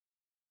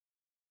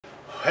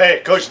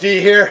Hey, Coach D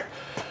here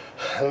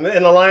in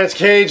the lion's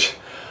cage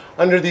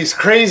under these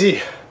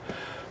crazy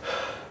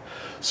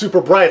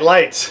super bright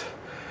lights,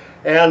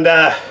 and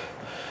I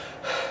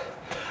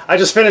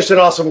just finished an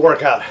awesome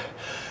workout.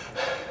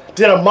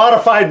 Did a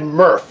modified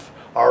Murph.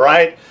 All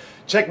right,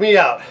 check me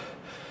out.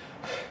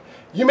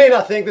 You may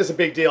not think this is a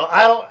big deal.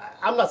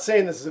 I'm not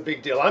saying this is a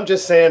big deal. I'm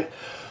just saying,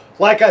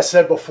 like I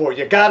said before,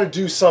 you got to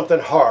do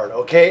something hard,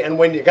 okay? And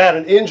when you got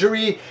an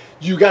injury,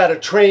 you got to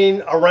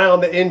train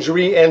around the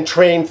injury and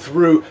train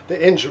through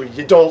the injury.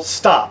 You don't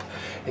stop,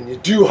 and you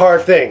do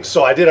hard things.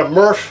 So I did a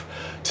Murph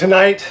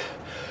tonight.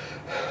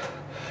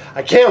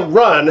 I can't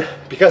run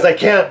because I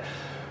can't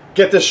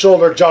get this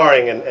shoulder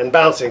jarring and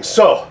bouncing.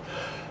 So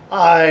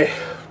I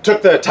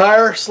took the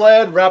tire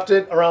sled, wrapped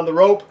it around the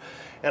rope,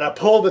 and I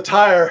pulled the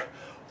tire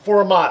for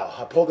a mile.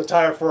 I pulled the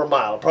tire for a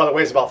mile. It probably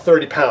weighs about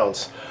 30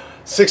 pounds.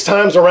 6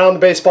 times around the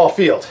baseball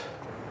field.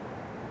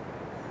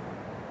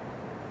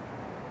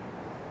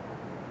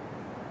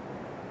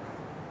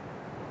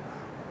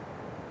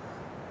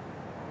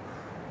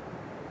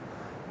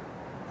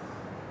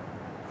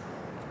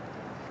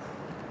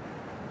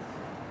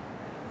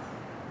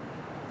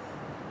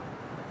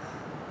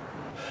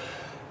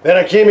 Then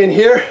I came in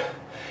here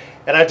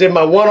and I did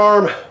my one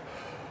arm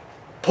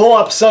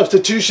pull-up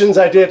substitutions.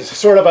 I did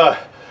sort of a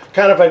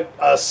kind of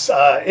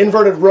a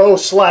inverted row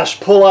slash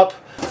pull-up.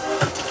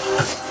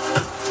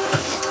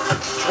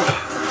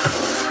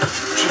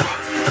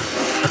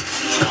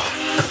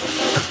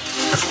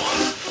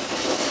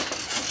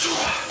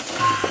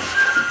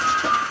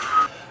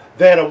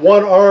 Then a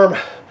one arm,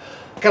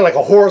 kind of like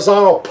a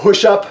horizontal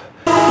push-up.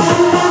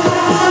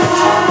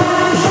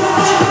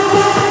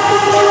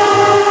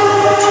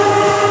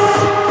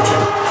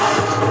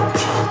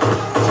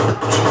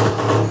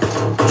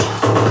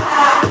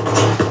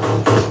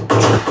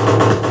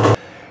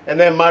 And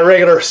then my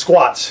regular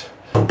squats.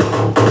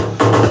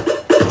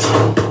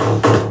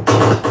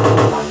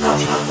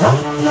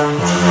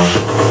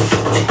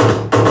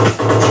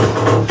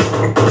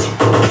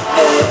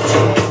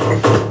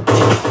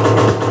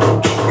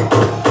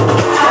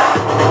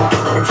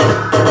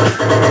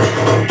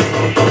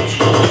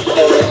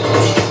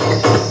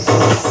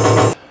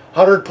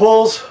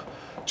 Pulls,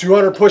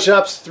 200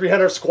 push-ups,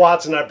 300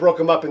 squats, and I broke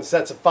them up in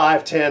sets of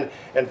 5, 10,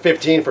 and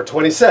 15 for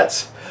 20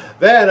 sets.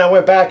 Then I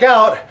went back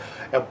out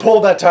and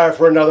pulled that tire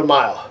for another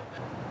mile.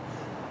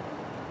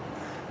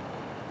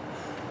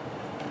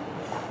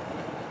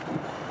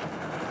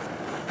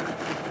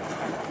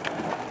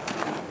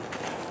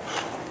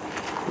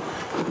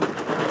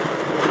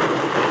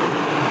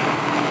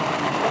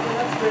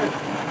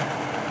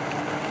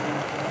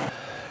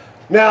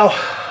 Now,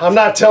 I'm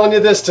not telling you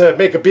this to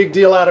make a big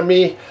deal out of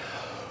me.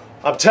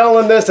 I'm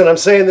telling this and I'm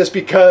saying this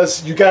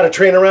because you got to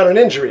train around an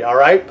injury, all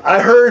right?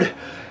 I heard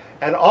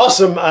an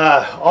awesome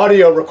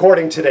audio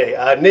recording today.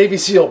 Navy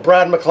SEAL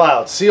Brad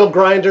McLeod,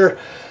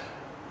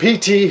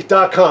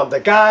 SEALGrinderPT.com. The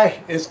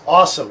guy is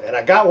awesome, and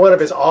I got one of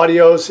his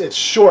audios. It's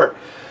short.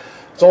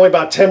 It's only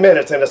about 10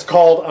 minutes, and it's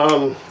called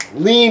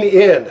Lean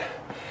In.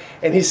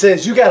 And he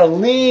says, you got to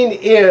lean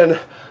in.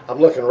 I'm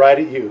looking right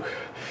at you.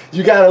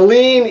 You got to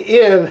lean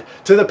in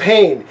to the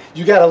pain.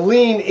 You got to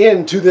lean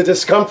into the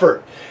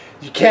discomfort.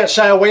 You can't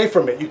shy away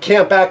from it. You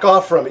can't back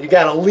off from it. You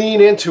got to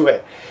lean into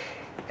it.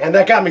 And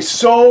that got me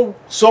so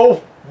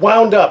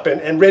wound up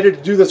and ready to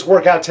do this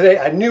workout today.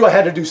 I knew I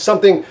had to do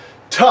something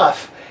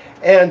tough.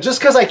 And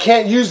just because I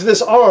can't use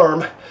this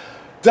arm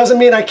doesn't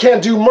mean I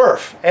can't do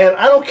Murph. And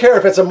I don't care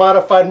if it's a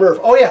modified Murph.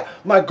 Oh yeah,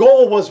 my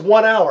goal was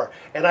 1 hour.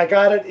 And I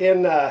got it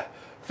in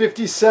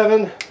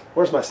 57.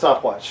 Where's my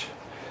stopwatch?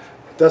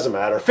 Doesn't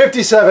matter.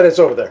 57, it's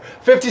over there.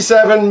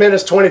 57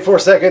 minutes, 24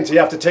 seconds. You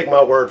have to take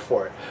my word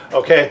for it.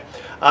 Okay?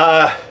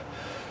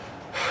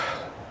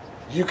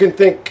 You can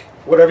think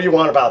whatever you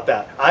want about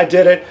that. I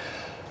did it.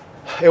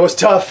 It was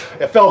tough.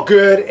 It felt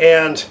good.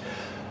 And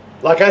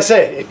like I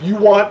say, if you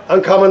want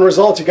uncommon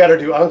results, you got to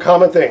do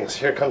uncommon things.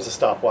 Here comes the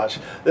stopwatch.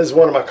 This is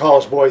one of my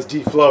college boys,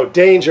 D-Flow,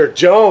 Danger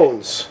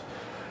Jones.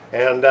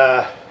 And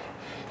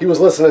he was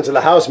listening to the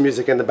house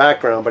music in the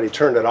background, but he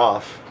turned it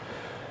off.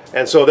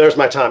 And so there's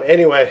my time.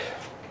 Anyway,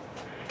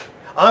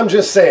 I'm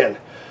just saying,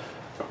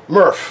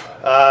 Murph,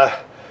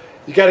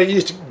 you got to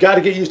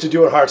get used to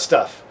doing hard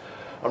stuff.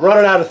 I'm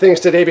running out of things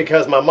today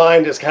because my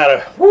mind is kind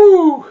of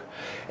woo,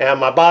 and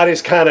my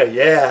body's kind of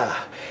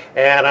yeah,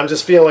 and I'm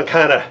just feeling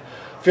kind of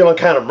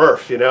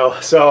Murph, you know.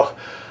 So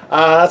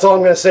that's all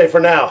I'm going to say for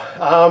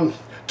now.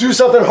 Do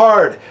something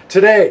hard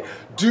today.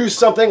 Do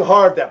something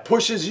hard that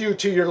pushes you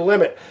to your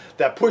limit,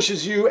 that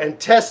pushes you and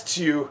tests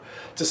you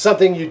to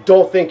something you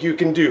don't think you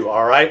can do,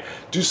 all right?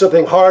 Do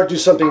something hard, do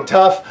something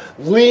tough.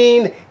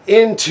 Lean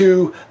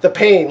into the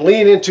pain,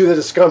 lean into the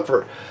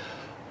discomfort.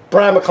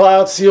 Brad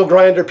McLeod,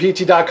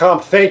 SEALGrinderPT.com.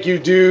 Thank you,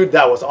 dude.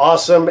 That was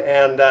awesome.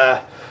 And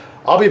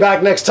I'll be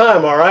back next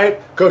time, all right?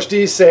 Coach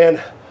D saying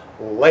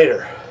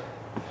later.